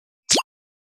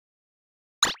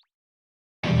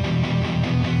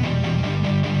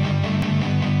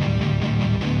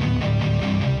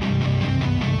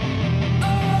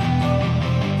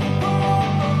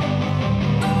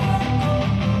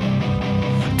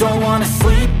don't wanna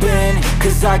sleep in,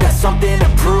 cause I got something to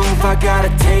prove. I gotta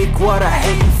take what I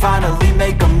hate and finally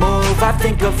make a move. I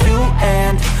think of you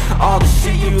and all the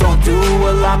shit you don't do.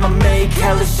 Well, I'ma make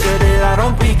hella sure that I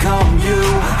don't become you.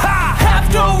 I have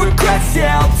no regrets,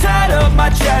 yeah, I'll tie up my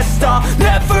chest. I'll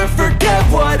never forget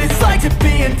what it's like to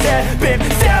be in debt. Been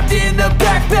stabbed in the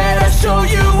back bed, I'll show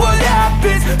you what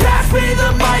happens. Pass me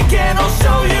the mic and I'll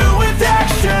show you with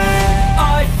action.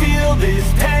 I feel this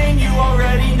pain, you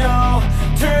already know.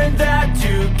 Turn that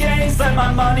to gains, let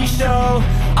my money show.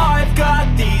 I've got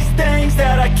these things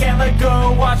that I can't let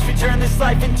go. Watch me turn this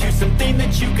life into something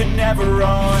that you could never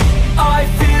own. I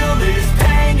feel this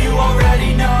pain, you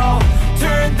already know.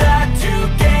 Turn that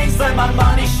to gains, let my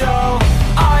money show.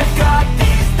 I've got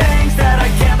these things that I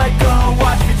can't let go.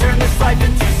 Watch me turn this life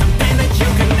into something that you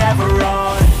could never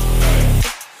own.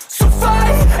 So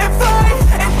fight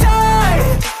and die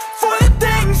for the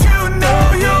things you know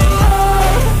you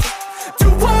love. Do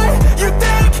what you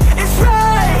think is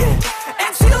right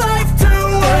and see life do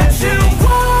what you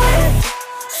want.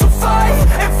 So fight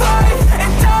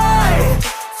and die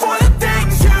for the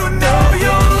things you know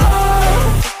you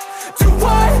love. Do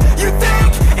what you think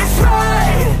is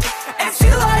right and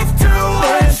see life do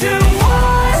what you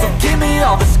want. So give me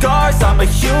all the scars, I'm a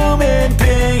human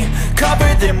being.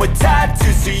 Cover them with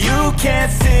tattoos so you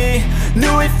can't see.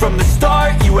 Knew it from the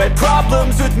start, you had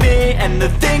problems with me and the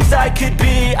things I could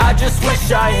be, I just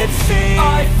wish I had seen.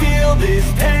 I feel this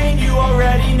pain, you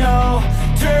already know.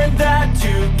 Turn that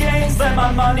to gains, let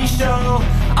my money show.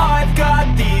 I've got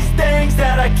these things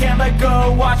that I can't let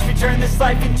go. Watch me turn this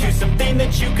life into something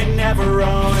that you can never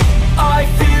own. I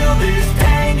feel this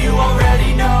pain,